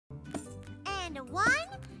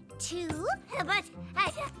2, but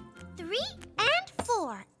 3 and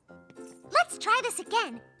 4. Let's try this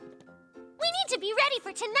again. We need to be ready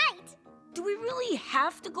for tonight. Do we really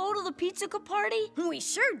have to go to the pizzica party? We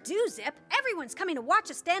sure do, Zip. Everyone's coming to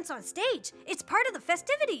watch us dance on stage. It's part of the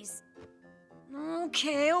festivities.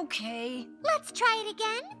 Okay. Let's try it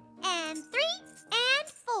again. And 3 and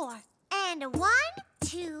 4. And 1,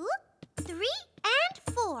 2, 3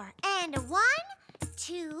 and 4. And 1,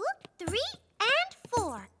 2, 3 and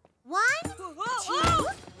 4. 1, 2.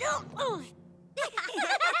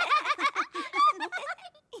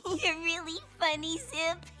 You're really funny,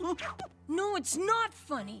 Zip. No, it's not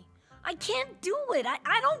funny. I can't do it.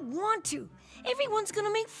 I don't want to. Everyone's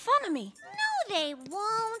gonna make fun of me. No, they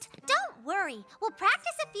won't. Don't worry. We'll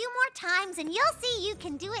practice a few more times and you'll see you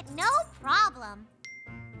can do it no problem.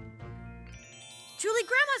 Trulli,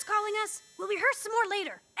 Grandma's calling us. We'll rehearse some more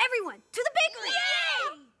later. Everyone, to the bakery!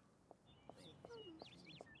 Yay!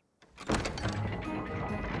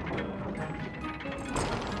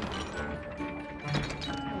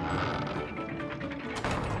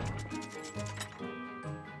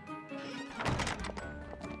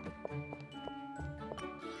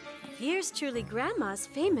 Here's Trulli Grandma's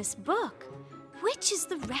famous book. Which is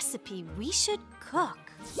the recipe we should cook?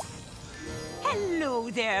 Hello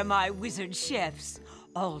there, my wizard chefs.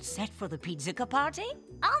 All set for the pizzica party?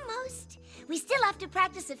 Almost. We still have to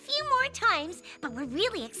practice a few more times, but we're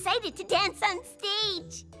really excited to dance on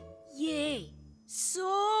stage. Yay.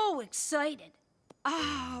 So excited.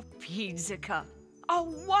 Ah, pizzica. A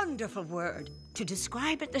wonderful word to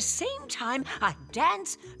describe at the same time a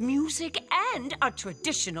dance, music, and a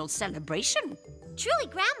traditional celebration. Truly,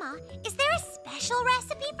 Grandma, is there a special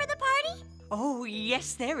recipe for the party? Oh,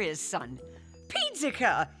 yes, there is, son.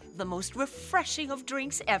 Pizzica, the most refreshing of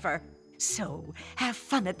drinks ever. So, have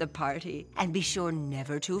fun at the party, and be sure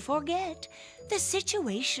never to forget, the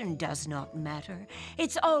situation does not matter.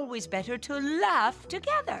 It's always better to laugh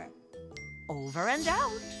together. Over and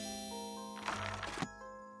out.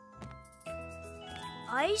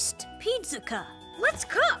 Iced pizzica. Let's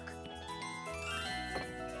cook!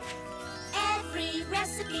 Every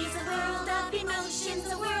recipe's a world of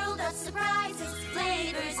emotions, a world of surprises,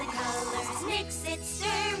 flavors and colors. Mix it,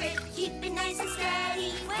 stir it, keep it nice and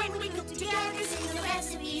steady. When we cook together, soon the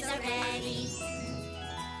recipes are ready.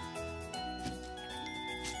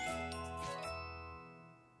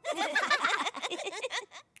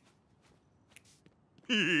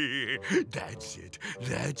 That's it,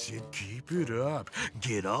 keep it up.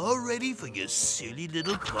 Get all ready for your silly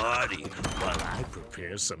little party while I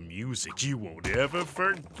prepare some music you won't ever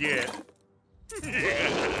forget.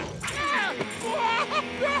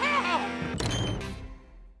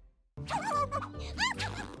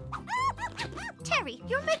 Terry,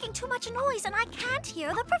 you're making too much noise and I can't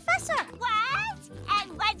hear the professor. What?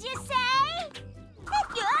 And what'd you say?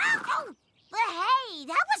 Well, hey,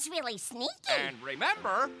 that was really sneaky. And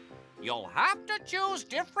remember, you'll have to choose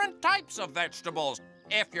different types of vegetables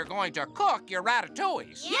if you're going to cook your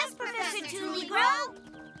ratatouilles. Yes, Professor Tulligro.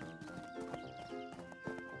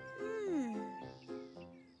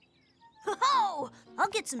 Oh, I'll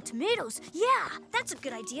get some tomatoes. Yeah, that's a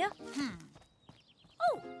good idea.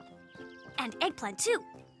 Oh, and eggplant too.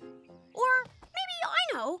 Or maybe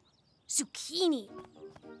I know, zucchini.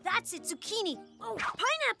 That's it, zucchini. Oh,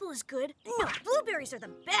 pineapple is good. No, blueberries are the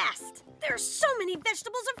best. There are so many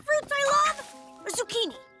vegetables and fruits I love.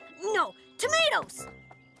 Zucchini. No, tomatoes.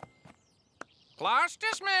 Class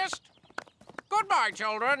dismissed. Goodbye,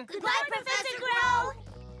 children. Goodbye, Professor Grow.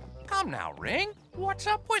 Come now, Ring. What's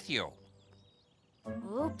up with you?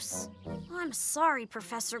 Oops. I'm sorry,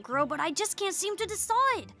 Professor Grow, but I just can't seem to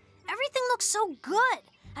decide. Everything looks so good,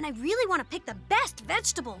 and I really want to pick the best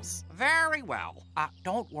vegetables. Very well.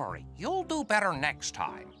 Don't worry. You'll do better next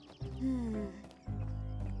time.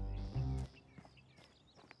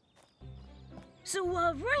 So,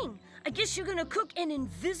 Ring, I guess you're gonna cook an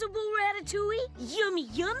invisible ratatouille? Yummy,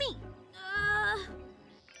 yummy.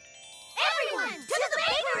 Everyone, to the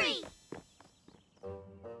bakery!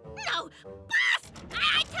 No, boss!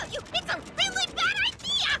 I tell you, it's a really bad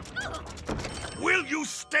idea! Will you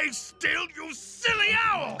stay still, you silly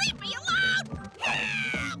owl? Leave me alone!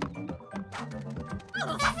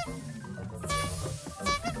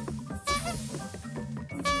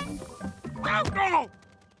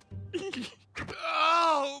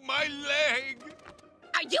 Oh, my leg!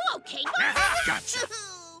 Are you okay, boss? Gotcha!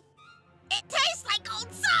 It tastes like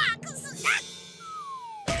old socks!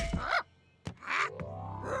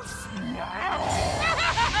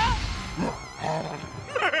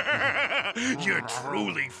 You're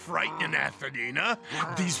truly frightening, Athenina.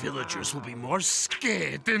 These villagers will be more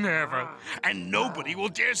scared than ever, and nobody will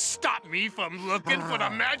dare stop me from looking for the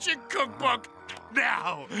magic cookbook.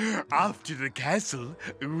 Now, off to the castle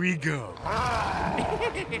we go.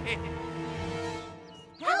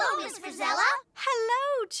 Hello, Miss Frizella.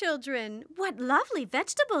 Hello, children. What lovely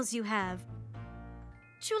vegetables you have.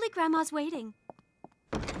 Truly, Grandma's waiting.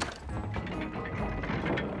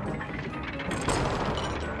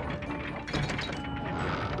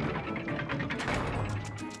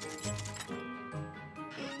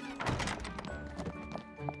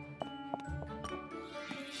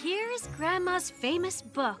 Here's Grandma's famous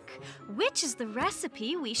book. Which is the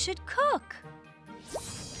recipe we should cook?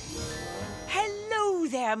 Hello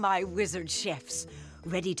there, my wizard chefs.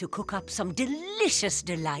 Ready to cook up some delicious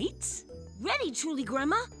delights? Ready, Trulli,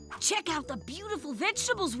 Grandma? Check out the beautiful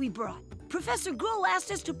vegetables we brought. Professor Gruel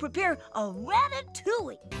asked us to prepare a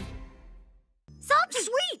ratatouille. Salty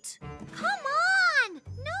sweet! Come on!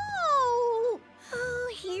 No!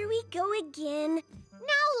 Oh, here we go again.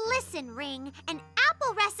 Now listen, Ring. An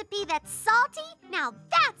apple recipe that's salty? Now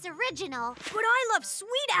that's original. But I love sweet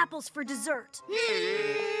apples for dessert.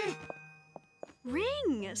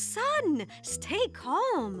 Ring, Sun, stay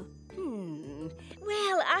calm.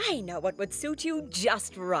 Well, I know what would suit you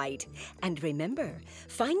just right. And remember,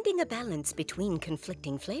 finding a balance between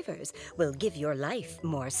conflicting flavors will give your life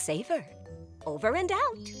more savor. Over and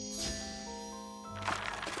out.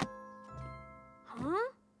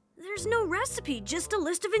 Huh? There's no recipe, just a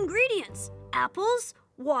list of ingredients. Apples,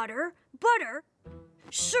 water, butter,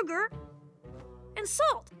 sugar, and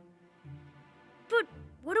salt. But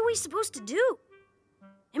what are we supposed to do?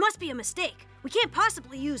 It must be a mistake. We can't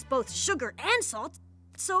possibly use both sugar and salt,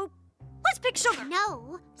 so let's pick sugar.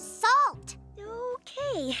 No, salt.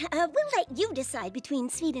 Okay, we'll let you decide between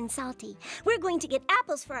sweet and salty. We're going to get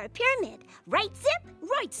apples for our pyramid. Right, Zip?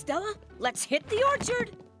 Right, Stella. Let's hit the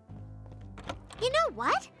orchard. You know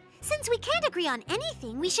what? Since we can't agree on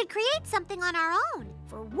anything, we should create something on our own.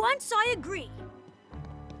 For once, I agree.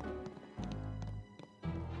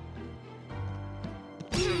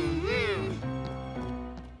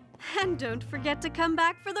 And don't forget to come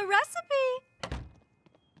back for the recipe.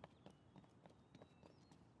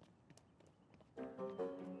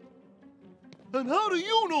 And how do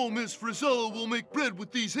you know Miss Frizella will make bread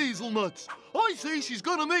with these hazelnuts? I say she's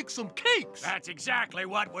gonna make some cakes. That's exactly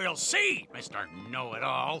what we'll see, Mr.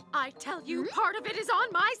 Know-It-all. I tell you, part of it is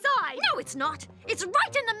on my side. No, it's not. It's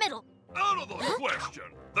right in the middle. Out of the question.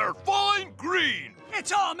 They're fine green.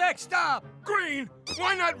 It's all mixed up. Green?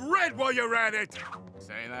 Why not red while you're at it?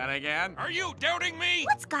 Say that again. Are you doubting me?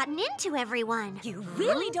 What's gotten into everyone? You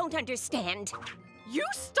really don't understand. You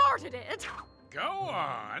started it. Go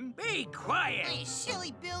on. Be quiet. Hey,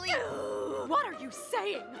 silly Billy. What are you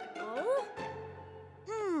saying? Oh?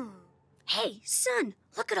 Hey, Sun,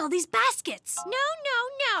 look at all these baskets.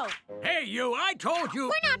 No. Hey, you, I told you.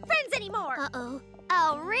 We're not friends anymore. Uh-oh.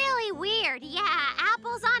 Oh, really weird. Yeah,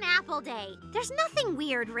 apples on Apple Day. There's nothing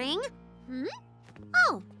weird, Ring.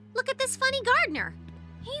 Oh, look at this funny gardener.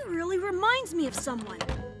 He really reminds me of someone.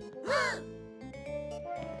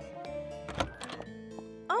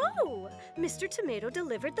 Oh, Mr. Tomato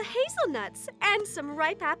delivered the hazelnuts and some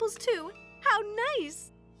ripe apples, too. How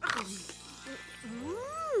nice.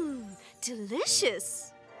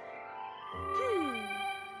 Delicious.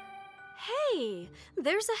 Hey,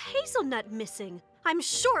 there's a hazelnut missing. I'm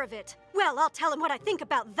sure of it. Well, I'll tell him what I think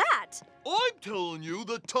about that. I'm telling you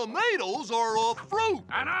that tomatoes are a fruit.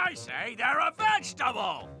 And I say they're a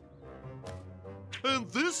vegetable. And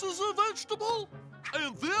this is a vegetable.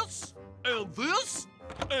 And this. And this.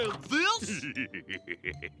 And this.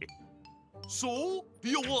 So, do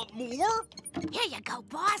you want more? Here you go,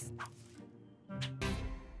 boss.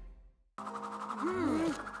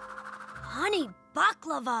 Honey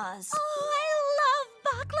baklavas. Oh, I love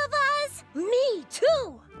baklavas. Me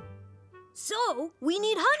too. So, we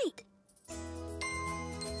need honey.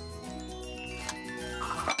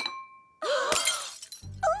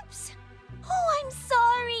 Oops. Oh, I'm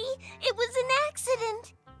sorry. It was an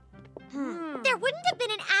accident. There wouldn't have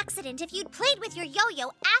been an accident if you'd played with your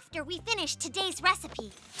yo-yo after we finished today's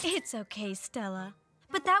recipe. It's okay, Stella.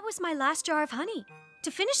 But that was my last jar of honey.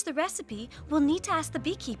 To finish the recipe, we'll need to ask the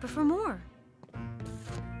beekeeper for more.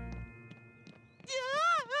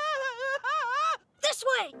 This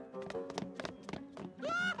way.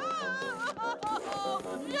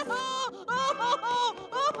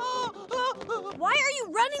 Why are you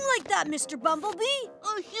running like that, Mr. Bumblebee?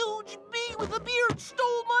 A huge bee with a beard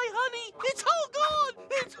stole my honey. It's all gone.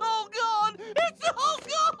 It's all gone. It's all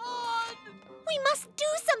gone. We must do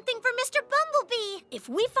something for Mr. Bumblebee. If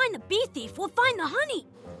we find the bee thief, we'll find the honey.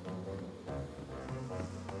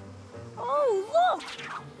 Oh, look!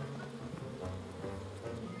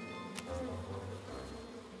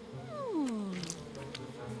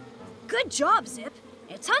 Good job, Zip.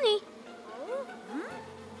 It's honey.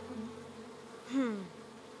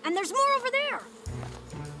 And there's more over there.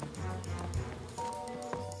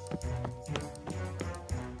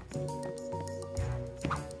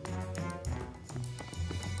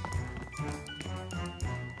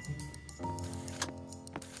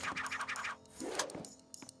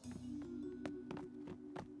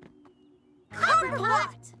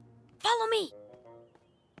 Copperpot! Follow me.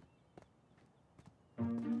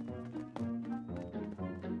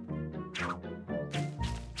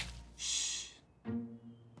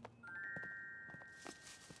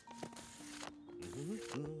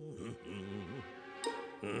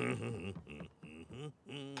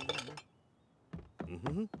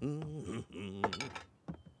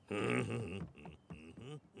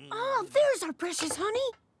 Oh, there's our precious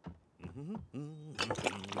honey.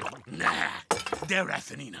 Nah, there,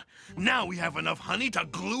 Athenina. Now we have enough honey to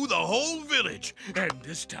glue the whole village. And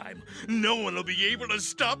this time, no one will be able to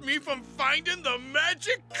stop me from finding the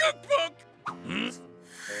magic cookbook.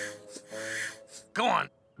 Go on,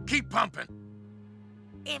 keep pumping.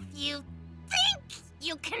 If you think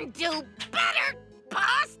you can do better,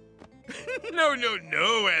 boss, No,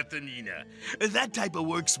 Athenina. That type of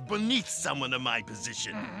work's beneath someone of my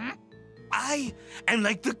position. I am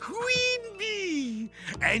like the queen bee,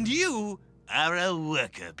 and you are a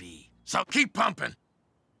worker bee. So keep pumping.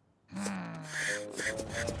 Hey!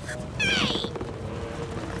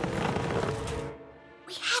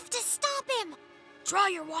 We have to stop him. Draw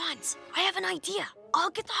your wands. I have an idea. I'll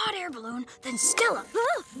get the hot air balloon, then Stella.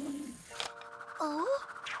 Oh?